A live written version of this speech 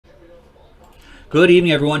Good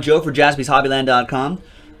evening, everyone. Joe for JaspysHobbyland.com.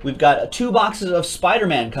 We've got 2 boxes of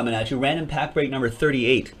Spider-Man coming at you. Random pack break number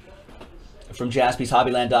 38 from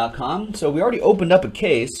JaspysHobbyland.com. So we already opened up a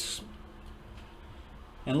case.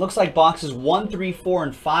 And it looks like boxes 1, 3, 4,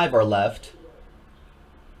 and 5 are left.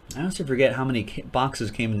 I honestly forget how many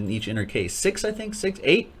boxes came in each inner case. 6, I think? 6?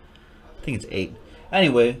 8? I think it's 8.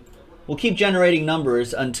 Anyway, we'll keep generating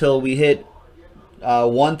numbers until we hit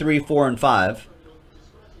 1, 3, 4, and 5.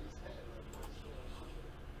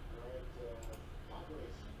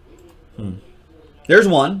 There's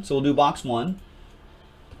 1, so we'll do box 1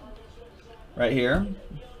 right here.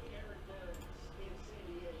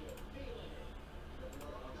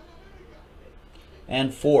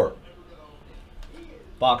 And 4.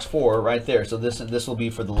 Box 4 right there. So this will be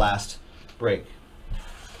for the last break.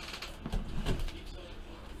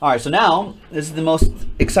 All right, so now this is the most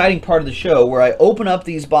exciting part of the show where I open up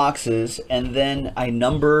these boxes and then I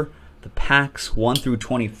number the packs 1 through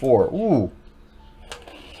 24. Ooh.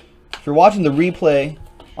 If you're watching the replay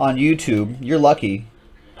on YouTube, you're lucky.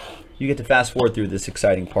 You get to fast forward through this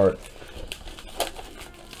exciting part.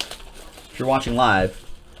 If you're watching live,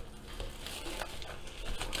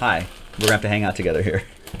 hi. We're going to have to hang out together here.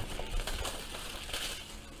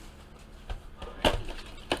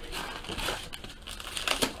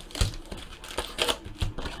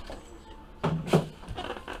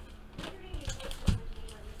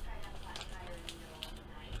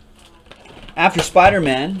 After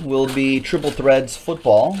Spider-Man will be Triple Threads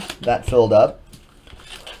Football. That filled up.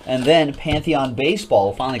 And then Pantheon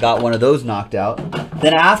Baseball. Finally got one of those knocked out.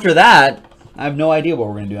 Then after that, I have no idea what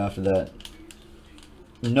we're going to do after that.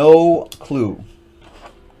 No clue.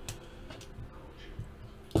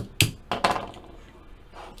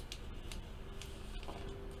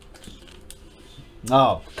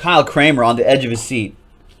 Oh, Kyle Kramer on the edge of his seat.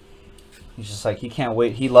 He's just like, he can't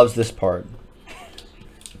wait. He loves this part.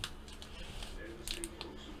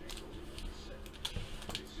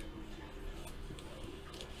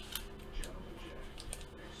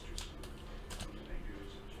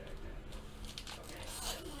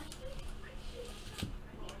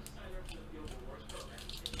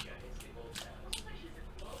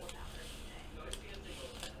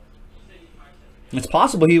 It's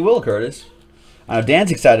possible he will, Curtis. I know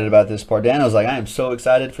Dan's excited about this part. Dan was like, I am so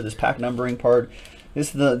excited for this pack numbering part.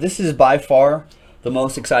 This is by far the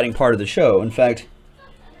most exciting part of the show. In fact,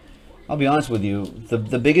 I'll be honest with you,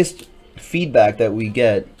 the biggest feedback that we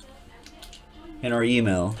get in our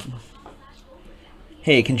email,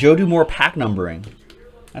 hey, can Joe do more pack numbering?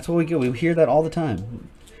 That's what we get. We hear that all the time.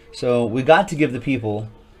 So we got to give the people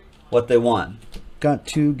what they want. Got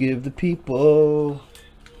to give the people...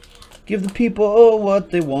 Give the people what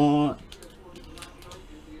they want.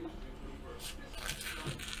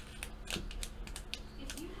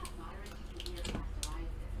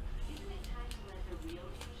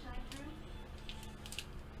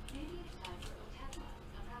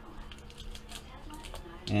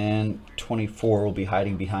 And 24 will be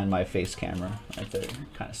hiding behind my face camera right there.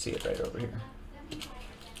 Kind of see it right over here.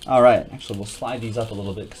 All right, actually we'll slide these up a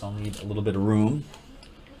little bit because I'll need a little bit of room.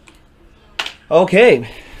 Okay.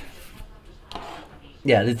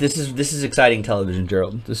 Yeah, this is exciting television,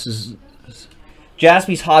 Gerald. This is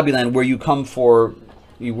Jaspys Hobbyland, where you come for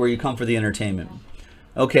the entertainment.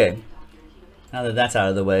 Okay, now that that's out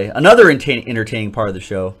of the way, another entertaining part of the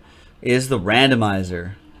show is the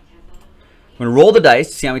randomizer. I'm gonna roll the dice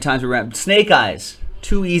to see how many times we ran. Snake eyes,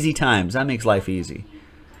 2 easy times. That makes life easy.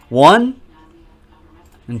 1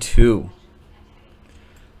 and 2.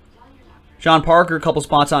 Sean Parker, a couple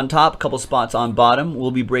spots on top, a couple spots on bottom. We'll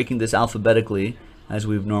be breaking this alphabetically, as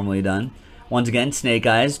we've normally done. Once again, Snake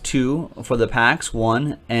Eyes, 2 for the packs,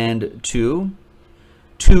 1 and 2.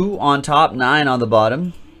 2 on top, 9 on the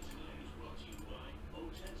bottom.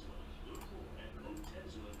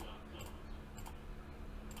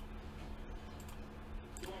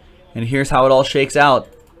 And here's how it all shakes out.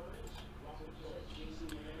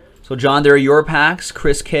 So, John, there are your packs.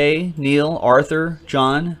 Chris K, Neil, Arthur,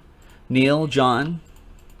 John, Neil, John,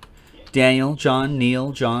 Daniel, John,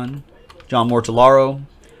 Neil, John, John Mortellaro,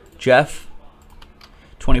 Jeff,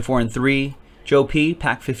 24 and 3, Joe P,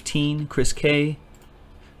 pack 15, Chris K,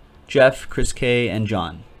 Jeff, Chris K, and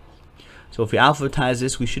John. So if we alphabetize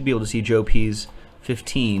this, we should be able to see Joe P's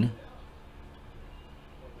 15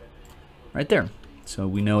 right there. So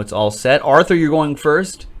we know it's all set. Arthur, you're going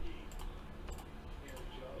first.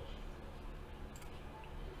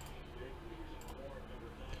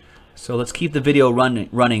 So let's keep the video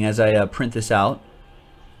running as I print this out.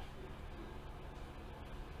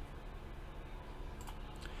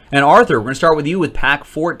 And Arthur, we're going to start with you with pack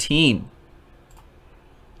 14.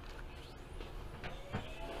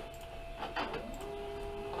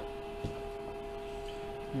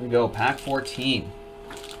 Here we go, pack 14.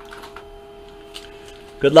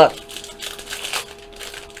 Good luck.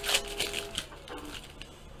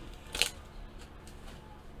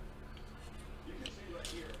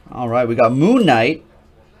 All right, we got Moon Knight,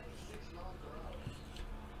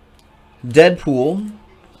 Deadpool,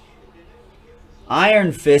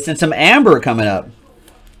 Iron Fist, and some Amber coming up.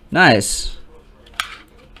 Nice.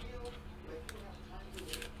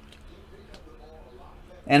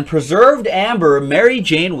 And Preserved Amber, Mary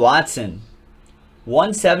Jane Watson.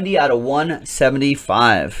 170 out of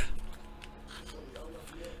 175.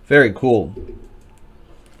 Very cool.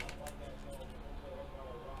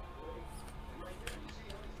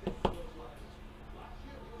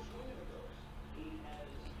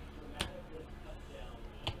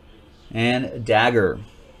 And Dagger.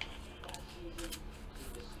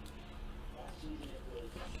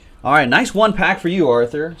 All right, nice one pack for you,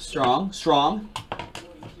 Arthur. Strong, strong.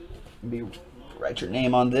 Write your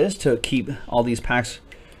name on this to keep all these packs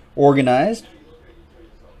organized.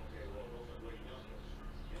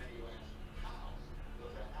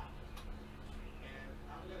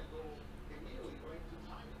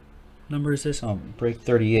 Number is this? Oh, break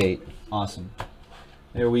 38. Awesome.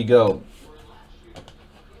 There we go.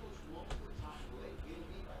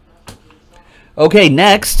 Okay,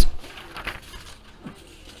 next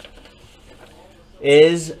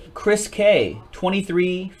is Chris K.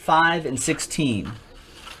 23, 5, and 16.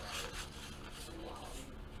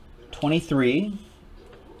 23,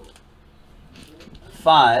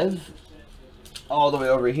 5, all the way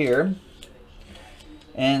over here,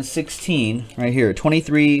 and 16 right here.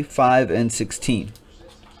 23, 5, and 16.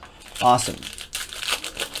 Awesome.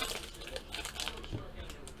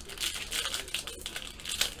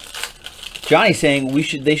 Johnny's saying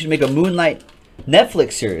they should make a Moonlight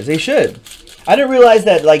Netflix series. They should. I didn't realize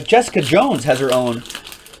that like Jessica Jones has her own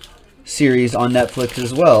series on Netflix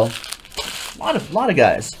as well. A lot of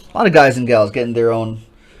guys and gals getting their own,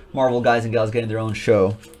 Marvel guys and gals getting their own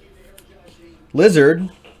show. Lizard,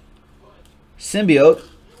 Symbiote.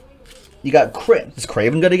 You got is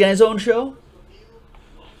Craven gonna get his own show?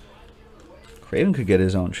 Craven could get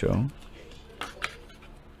his own show.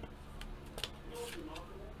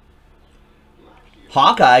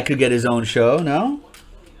 Hawkeye could get his own show, no?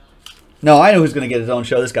 No, I know who's going to get his own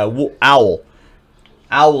show. This guy, Owl.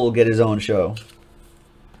 Owl will get his own show.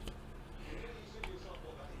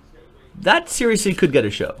 That seriously could get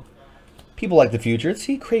a show. People like the future.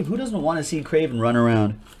 See Craven. Who doesn't want to see Craven run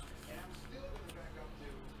around?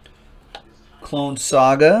 Clone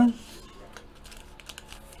Saga.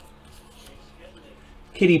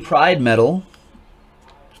 Kitty Pryde medal.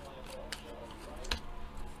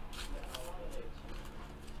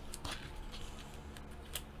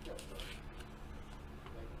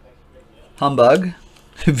 Humbug.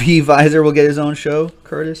 V Visor will get his own show.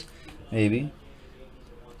 Curtis, maybe.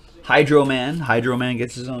 Hydro Man. Hydro Man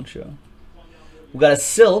gets his own show. We got a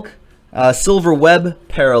Silk, Silver Web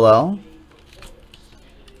parallel.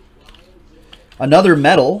 Another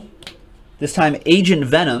metal. This time Agent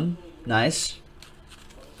Venom. Nice.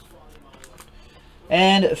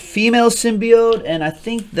 And female symbiote, and I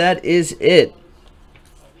think that is it.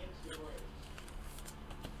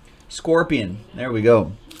 Scorpion. There we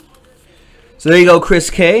go. So there you go,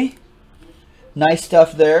 Chris K. Nice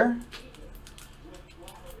stuff there.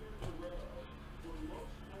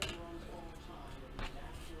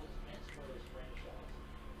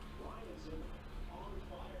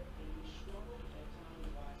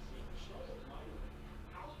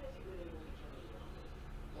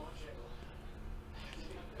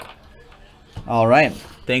 All right.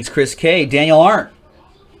 Thanks, Chris K. Daniel Arndt.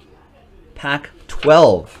 Pack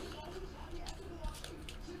 12.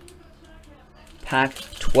 Pack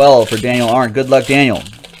 12 for Daniel Arndt. Good luck, Daniel.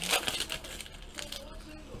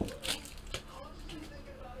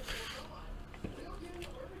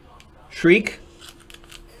 Shriek.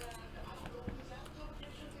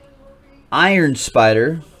 Iron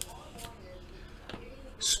Spider.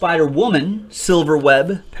 Spider-Woman. Silver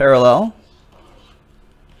Web parallel.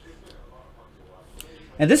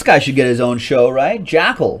 And this guy should get his own show, right?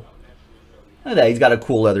 Jackal. Look at that. He's got a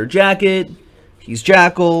cool leather jacket. He's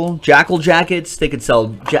Jackal. Jackal jackets. They could sell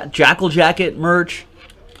Jackal jacket merch.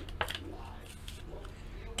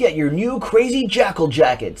 Get your new crazy Jackal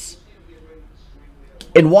jackets.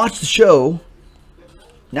 And watch the show.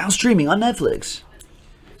 Now streaming on Netflix.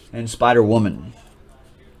 And Spider-Woman.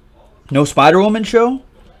 No Spider-Woman show?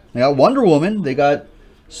 They got Wonder Woman. They got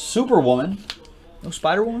Superwoman. No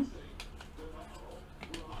Spider-Woman?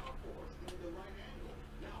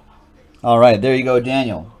 All right, there you go,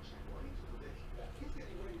 Daniel.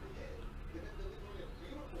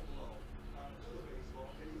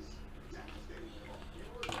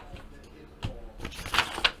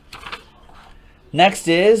 Next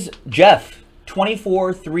is Jeff.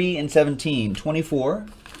 24, 3, and 17. 24,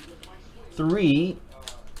 3,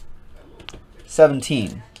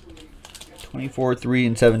 17. 24, 3,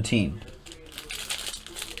 and 17.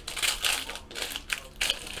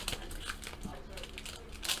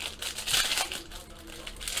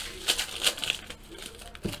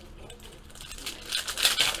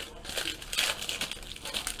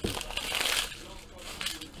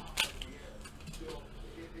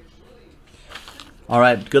 All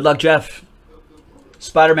right, good luck, Jeff.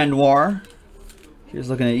 Spider-Man Noir. Here's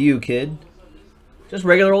looking at you, kid. Just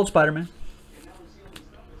regular old Spider-Man.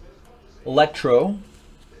 Electro.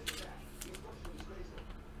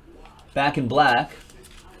 Back in Black.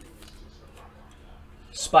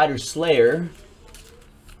 Spider Slayer.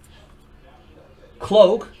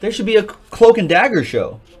 Cloak. There should be a Cloak and Dagger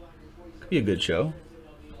show. Could be a good show.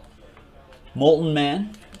 Molten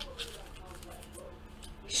Man.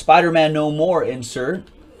 Spider-Man No More insert.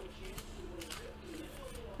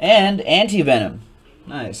 And Anti-Venom.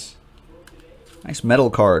 Nice. Nice metal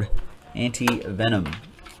card. Anti-Venom.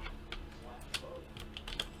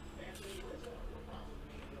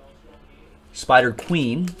 Spider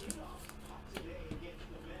Queen.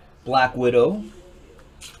 Black Widow.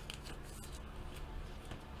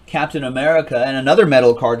 Captain America. And another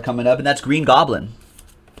metal card coming up, and that's Green Goblin.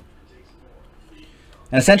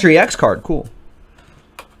 And a Century X card. Cool.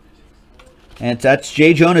 And that's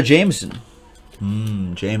J. Jonah Jameson.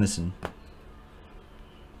 Jameson.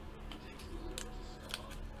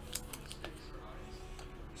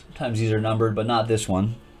 Sometimes these are numbered, but not this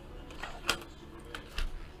one.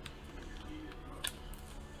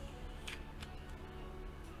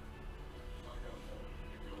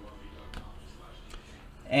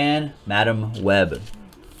 And Madam Web.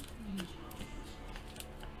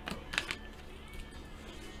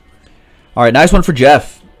 All right, nice one for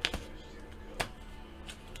Jeff.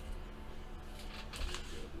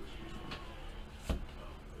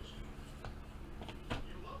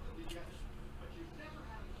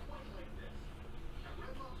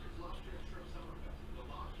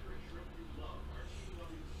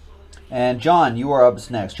 And John, you are up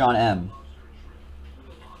next. John M.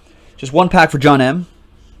 Just one pack for John M.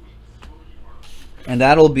 And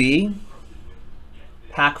that'll be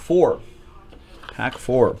pack 4. Pack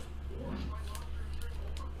 4.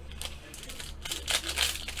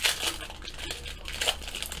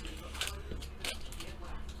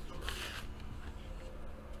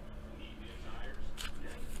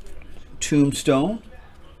 Tombstone.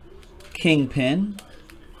 Kingpin.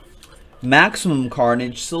 Maximum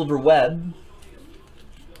Carnage, Silver Web.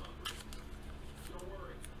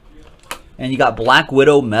 And you got Black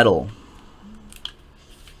Widow Metal.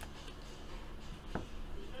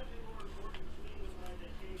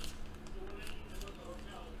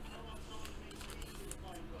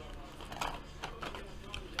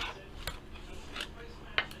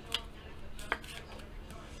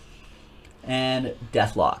 And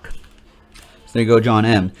Deathlock. So there you go, John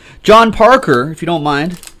M. John Parker, if you don't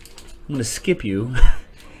mind. I'm going to skip you.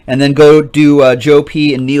 And then go do Joe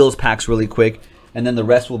P. and Neil's packs really quick. And then the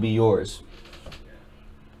rest will be yours.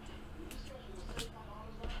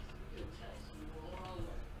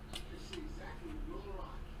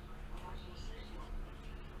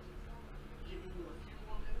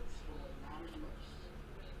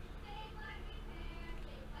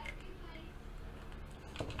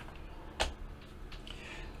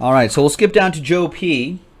 All right, so we'll skip down to Joe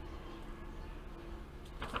P.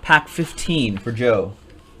 Pack 15 for Joe.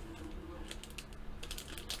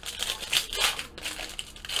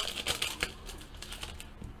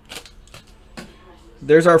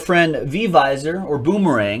 There's our friend V-Visor, or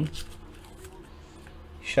Boomerang.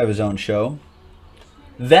 He should have his own show.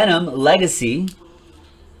 Venom Legacy.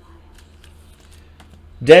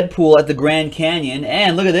 Deadpool at the Grand Canyon.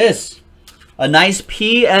 And look at this. A nice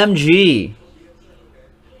PMG.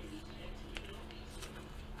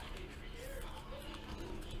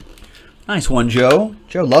 Nice one, Joe.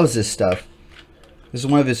 Joe loves this stuff. This is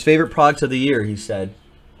one of his favorite products of the year, he said.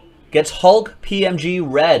 Gets Hulk PMG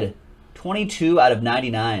Red. 22 out of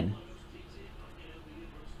 99.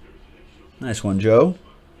 Nice one, Joe.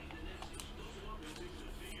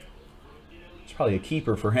 It's probably a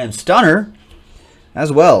keeper for him. Stunner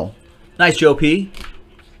as well. Nice, Joe P.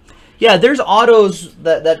 Yeah, there's autos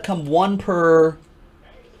that come one or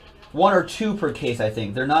two per case, I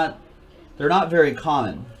think. They're not very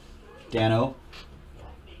common, Dano.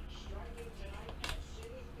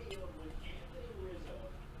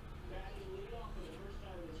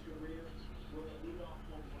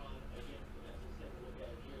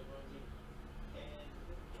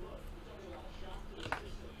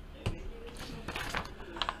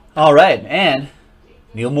 All right, and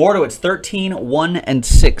Neil Mordowitz, 13, 1, and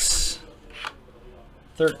 6.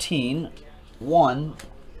 13, 1,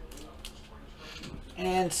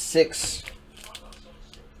 and 6.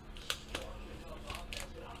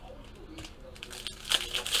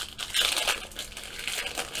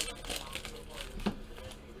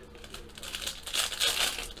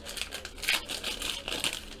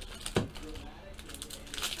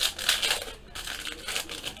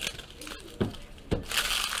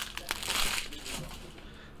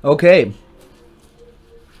 Okay.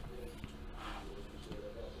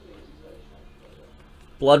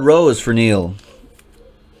 Blood Rose for Neil.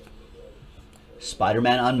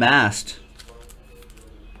 Spider-Man Unmasked.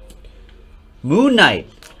 Moon Knight.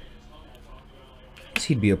 This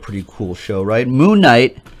would be a pretty cool show, right? Moon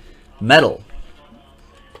Knight Metal.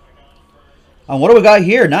 What do we got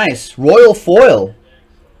here? Nice. Royal Foil.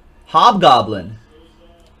 Hobgoblin.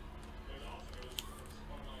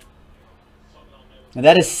 And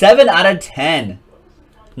that is 7 out of 10.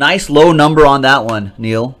 Nice low number on that one,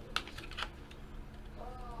 Neil.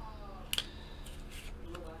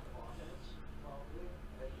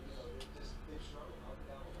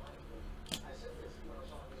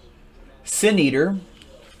 Sin Eater.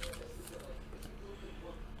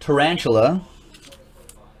 Tarantula.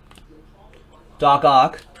 Doc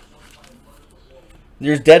Ock.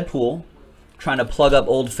 There's Deadpool trying to plug up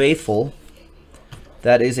Old Faithful.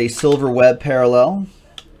 That is a Silver Web parallel.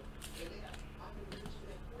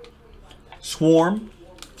 Swarm.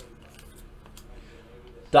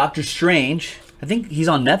 Doctor Strange. I think he's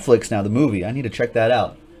on Netflix now, the movie. I need to check that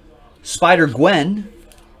out. Spider-Gwen.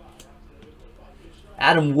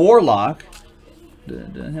 Adam Warlock.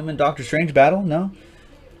 Him and Doctor Strange battle? No.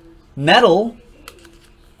 Metal.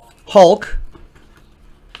 Hulk.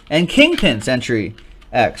 And Kingpin Century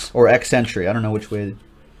X. Or X Century. I don't know which way.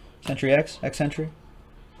 Century X? X Century?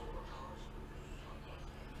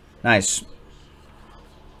 Nice.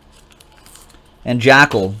 And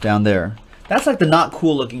Jackal down there. That's like the not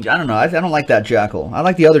cool looking. I don't know. I don't like that Jackal. I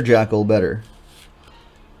like the other Jackal better.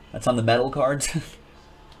 That's on the metal cards.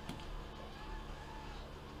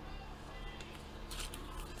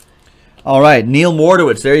 All right. Neil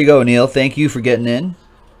Mordowitz. There you go, Neil. Thank you for getting in.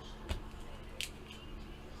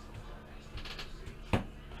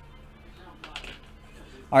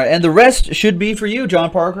 All right. And the rest should be for you,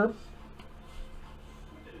 John Parker.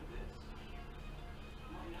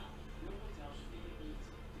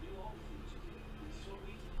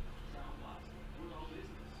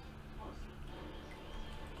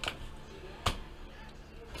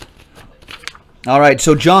 All right,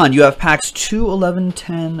 so John, you have packs 2, 11,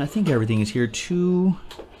 10. I think everything is here. 2,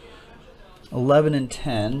 11, and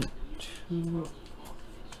 10. 2,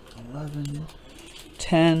 11,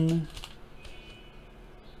 10,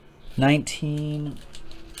 19,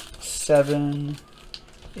 7,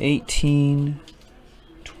 18,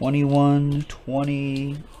 21,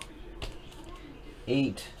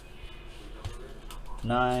 28,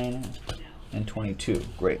 9, and 22.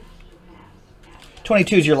 Great.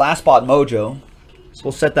 22 is your last spot mojo. So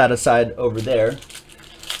we'll set that aside over there.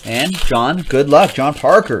 And John, good luck. John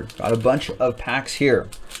Parker got a bunch of packs here.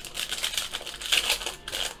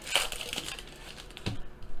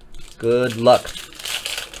 Good luck.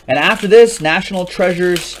 And after this, National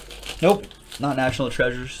Treasures. Nope, not National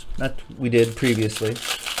Treasures. That we did previously.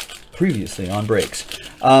 Previously on breaks.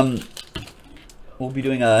 We'll be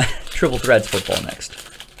doing a Triple Threads football next.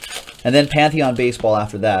 And then Pantheon Baseball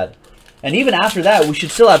after that. And even after that, we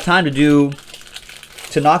should still have time to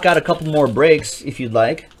knock out a couple more breaks if you'd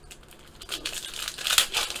like.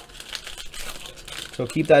 So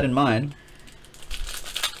keep that in mind.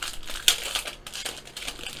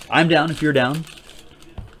 I'm down if you're down.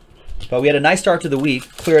 But we had a nice start to the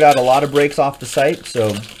week. Cleared out a lot of breaks off the site,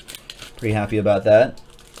 so pretty happy about that.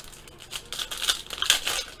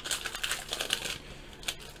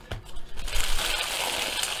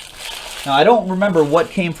 Now, I don't remember what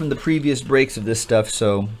came from the previous breaks of this stuff,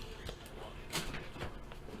 so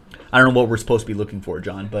I don't know what we're supposed to be looking for,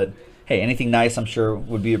 John. But, hey, anything nice I'm sure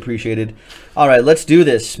would be appreciated. All right, let's do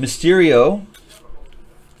this. Mysterio.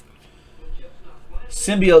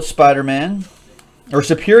 Symbiote Spider-Man. Or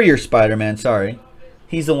Superior Spider-Man, sorry.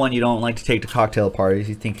 He's the one you don't like to take to cocktail parties.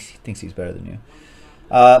 He thinks he's better than you.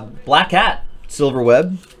 Black Cat. Silver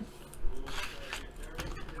Web.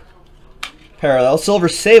 Parallel. Silver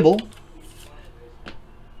Sable.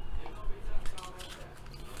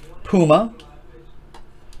 Puma.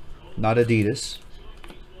 Not Adidas.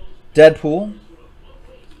 Deadpool.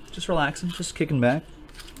 Just relaxing. Just kicking back.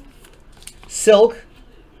 Silk.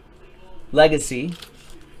 Legacy.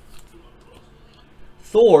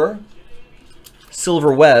 Thor.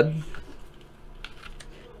 Silver Web.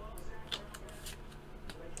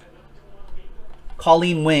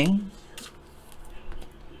 Colleen Wing.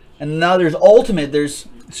 And now there's Ultimate. There's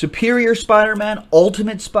Superior Spider-Man,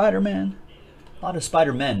 Ultimate Spider-Man. A lot of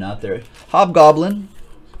Spider-Men out there. Hobgoblin.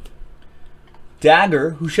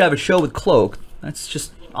 Dagger, who should have a show with Cloak. That's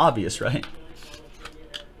just obvious, right?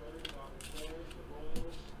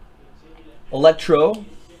 Electro.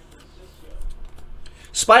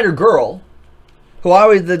 Spider-Girl, who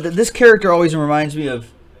always, this character always reminds me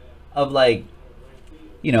of like,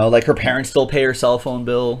 you know, like her parents still pay her cell phone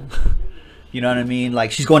bill. You know what I mean?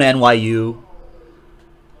 Like she's going to NYU,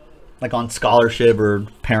 like on scholarship or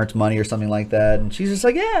parents' money or something like that. And she's just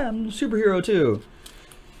like, yeah, I'm a superhero too.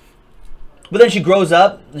 But then she grows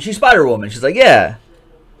up and she's Spider-Woman. She's like, yeah,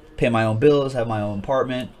 pay my own bills, have my own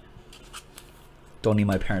apartment. Don't need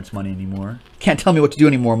my parents' money anymore. Can't tell me what to do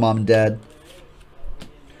anymore, Mom and Dad.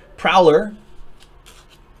 Prowler.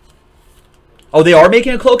 Oh, they are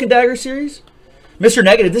making a Cloak and Dagger series? Mr.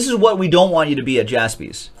 Negative, this is what we don't want you to be at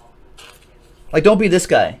Jaspys. Like, don't be this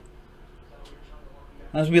guy.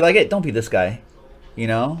 I was be like, hey, don't be this guy. You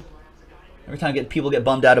know? Every time people get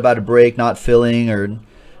bummed out about a break, not filling, or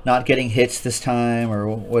not getting hits this time, or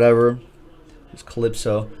whatever. It's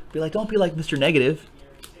Calypso. Be like, don't be like Mr. Negative.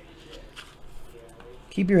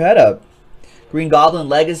 Keep your head up. Green Goblin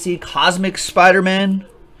Legacy, Cosmic Spider-Man.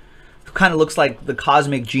 Kind of looks like the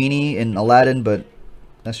Cosmic Genie in Aladdin, but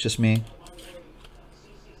that's just me.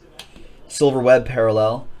 Silver Web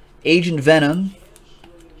Parallel. Agent Venom.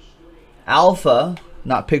 Alpha,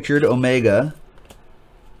 not pictured, Omega.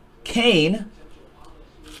 Kane.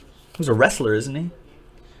 Who's a wrestler, isn't he?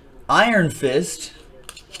 Iron Fist.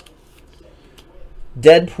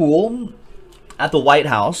 Deadpool at the White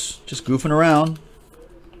House, just goofing around.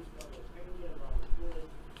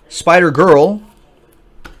 Spider-Girl.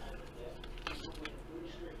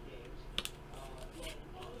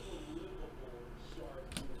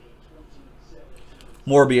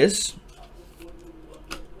 Morbius.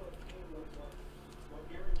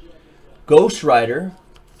 Ghost Rider.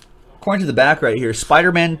 According to the back right here,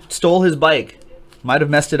 Spider-Man stole his bike. Might have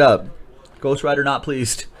messed it up. Ghost Rider not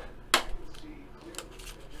pleased.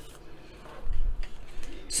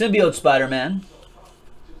 Symbiote Spider-Man.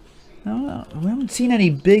 We haven't seen any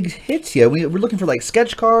big hits yet. We're looking for like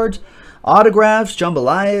sketch cards, autographs,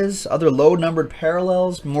 jambalayas, other low-numbered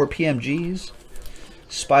parallels, more PMGs.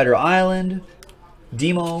 Spider Island.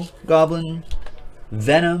 Demo Goblin.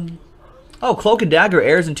 Venom. Oh, Cloak and Dagger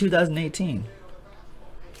airs in 2018.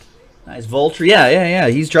 Nice. Vulture. Yeah.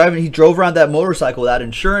 He drove around that motorcycle without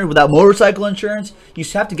insurance. Without motorcycle insurance, you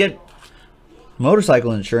have to get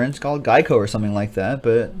motorcycle insurance called Geico or something like that.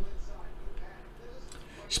 But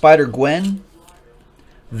Spider-Gwen.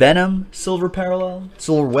 Venom. Silver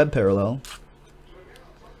Web Parallel.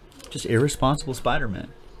 Just irresponsible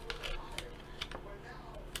Spider-Man.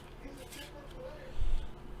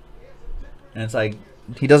 And it's like,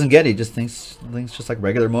 he doesn't get it. He just thinks just like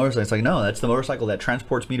regular motorcycle. It's like, no, that's the motorcycle that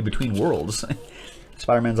transports me to between worlds.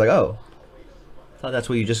 Spider-Man's like, oh, I thought that's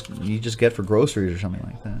what you just get for groceries or something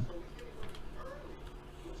like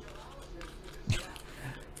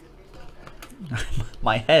that.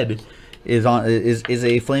 My head is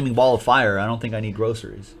a flaming ball of fire. I don't think I need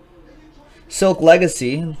groceries. Silk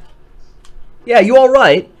Legacy. Yeah, you all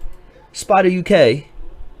right? Spider UK.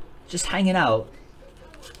 Just hanging out.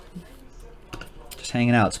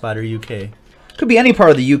 Hanging out, Spider UK. Could be any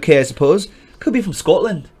part of the UK, I suppose. Could be from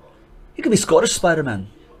Scotland. He could be Scottish Spider-Man.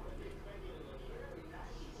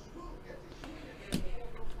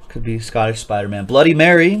 Could be Scottish Spider-Man. Bloody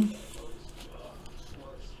Mary.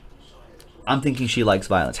 I'm thinking she likes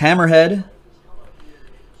violence. Hammerhead.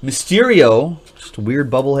 Mysterio. Just a weird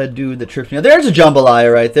bubblehead dude that trips me out. There's a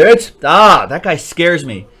jambalaya right there. That guy scares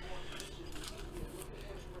me.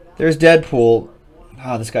 There's Deadpool.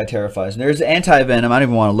 Ah, this guy terrifies me. There's Anti-Venom. I don't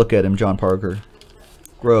even want to look at him, John Parker.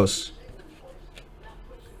 Gross.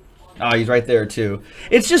 Ah, he's right there, too.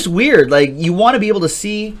 It's just weird. Like, you want to be able to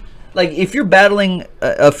see... Like, if you're battling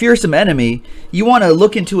a fearsome enemy, you want to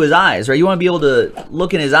look into his eyes, right? You want to be able to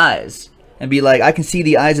look in his eyes and be like, I can see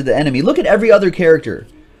the eyes of the enemy. Look at every other character.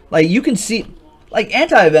 Like, you can see... Like,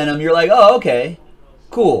 Anti-Venom, you're like, oh, okay.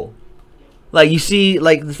 Cool. Like, you see,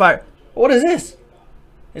 like, the fire... What is this?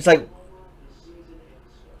 It's like...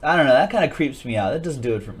 I don't know. That kind of creeps me out. That doesn't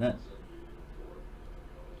do it for me.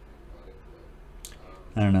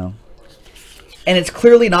 I don't know. And it's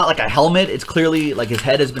clearly not like a helmet. It's clearly like his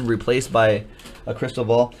head has been replaced by a crystal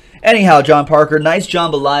ball. Anyhow, John Parker, nice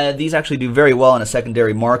jambalaya. These actually do very well in a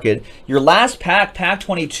secondary market. Your last pack, pack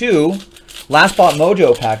 22, last spot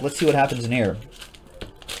mojo pack. Let's see what happens in here.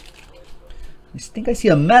 I think I see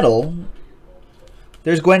a medal.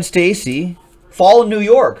 There's Gwen Stacy. Fall in New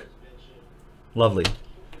York. Lovely.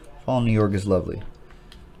 Fall in New York is lovely.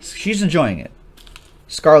 She's enjoying it.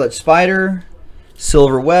 Scarlet Spider.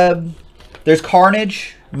 Silver Web. There's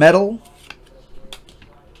Carnage. Medal.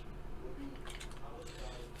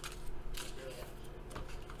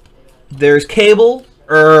 There's Cable.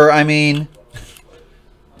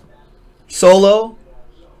 Solo.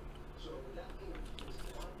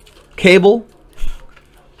 Cable.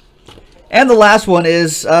 And the last one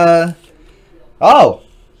is, Gwen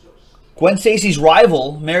Stacy's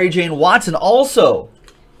rival, Mary Jane Watson, also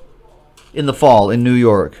in the fall in New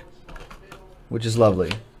York, which is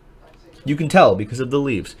lovely. You can tell because of the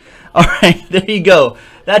leaves. All right, there you go.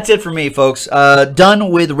 That's it for me, folks. Done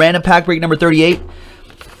with random pack break number 38,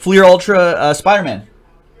 Fleer Ultra Spider-Man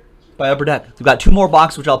by Upper Deck. We've got 2 more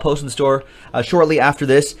boxes, which I'll post in the store shortly after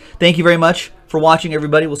this. Thank you very much for watching,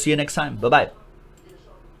 everybody. We'll see you next time. Bye-bye.